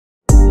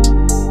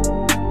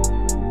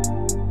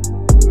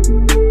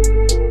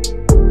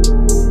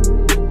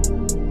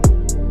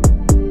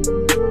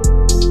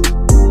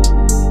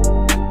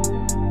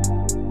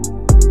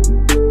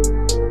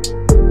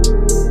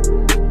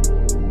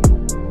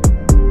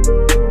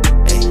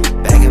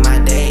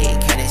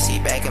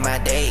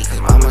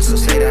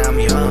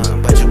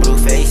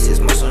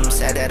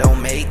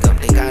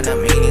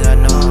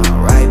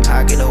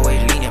pocket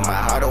always leaning, my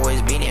heart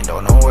always beating.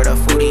 Don't know where the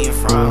food eating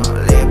from.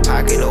 Left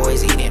pocket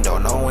always eating,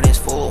 don't know when it's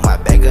full. My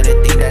back gonna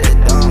think that it's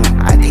dumb.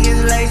 I think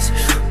it's lazy.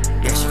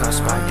 Yeah, she gon'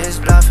 spark this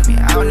blood for me.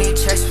 I don't need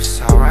checks, but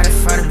it's all right in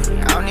front of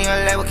me. I don't need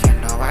a label,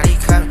 can't nobody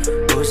cut me.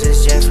 Who's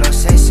this Jayflo,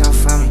 say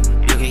something for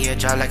me. You get your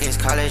job like it's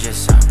college or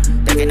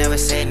something. They can never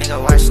say,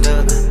 nigga, watch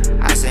the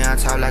I stay on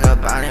top like a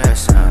bounty or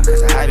something.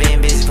 Cause I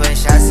been busy putting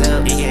shots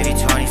up. He gave you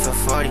 20 for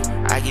 40,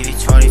 I give you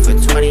 20 for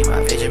 20.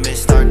 My vision been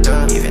starked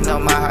up. Even though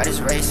my heart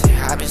is racing,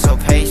 I've been so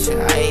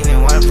patient. I ain't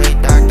even wanna play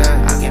doctor.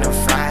 I'm getting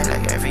fried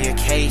like every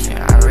occasion.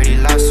 I already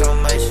lost so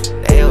much.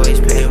 They always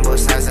playing both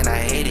sides and I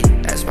hate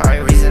it. That's probably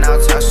the reason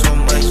I'll talk so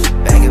much.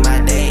 Back in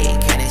my day,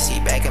 can't see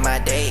back in my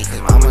day.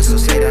 Cause mama still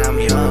say that I'm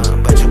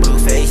young. Bunch of blue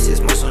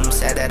faces, most of them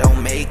sad that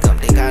don't make them.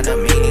 Think I the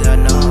meaning or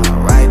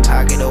none. Right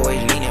pocket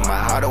always leaning, my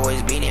heart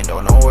always beating.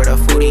 Don't know where the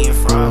food eating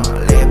from.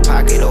 Left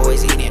pocket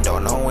always eating,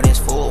 don't know when it's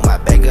full. My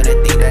back gonna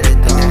think that it's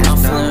done. I'm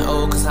feeling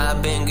old cause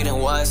I've been getting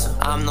wiser.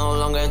 I'm no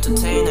longer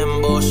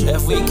entertaining bullshit.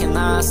 If we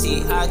cannot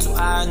see eye to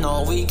eye,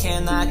 no, we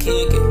cannot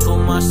kick it. Too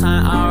much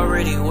time I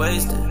already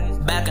wasted.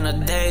 Back in the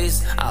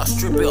days, I'll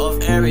strip you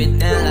of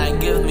everything, like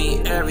give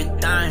me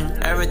everything.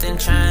 Everything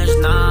changed,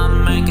 now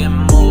I'm making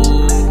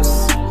moves.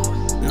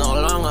 No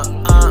longer,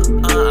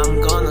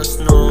 I'm gonna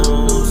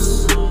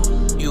snooze.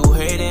 You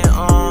hating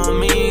on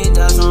me,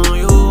 that's on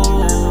you.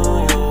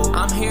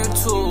 I'm here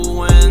to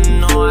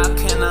win, no I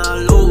cannot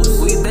lose.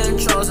 We been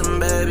chosen,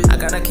 baby, I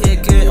gotta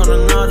kick it on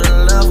another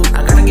level.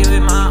 I gotta give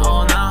it my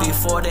all now,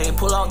 before they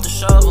pull out the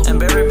shovel and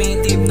bury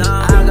me deep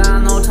down. I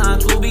got no time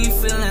to be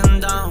feeling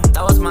down.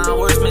 That was my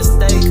worst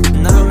mistake,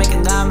 never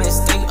making that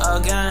mistake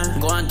again.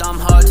 Going dumb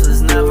hard till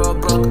it's never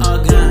broke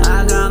again.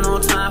 I got no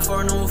time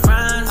for new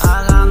friends,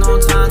 I got no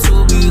time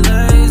to be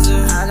lazy.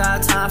 I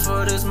got time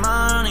for this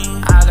money,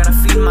 I gotta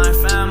feed my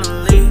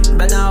family.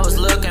 Back then I was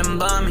looking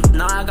bummy,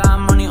 now I got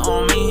money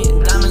on me,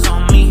 diamonds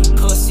on me.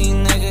 Pussy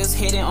niggas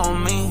hating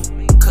on me,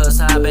 cause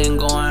I been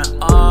going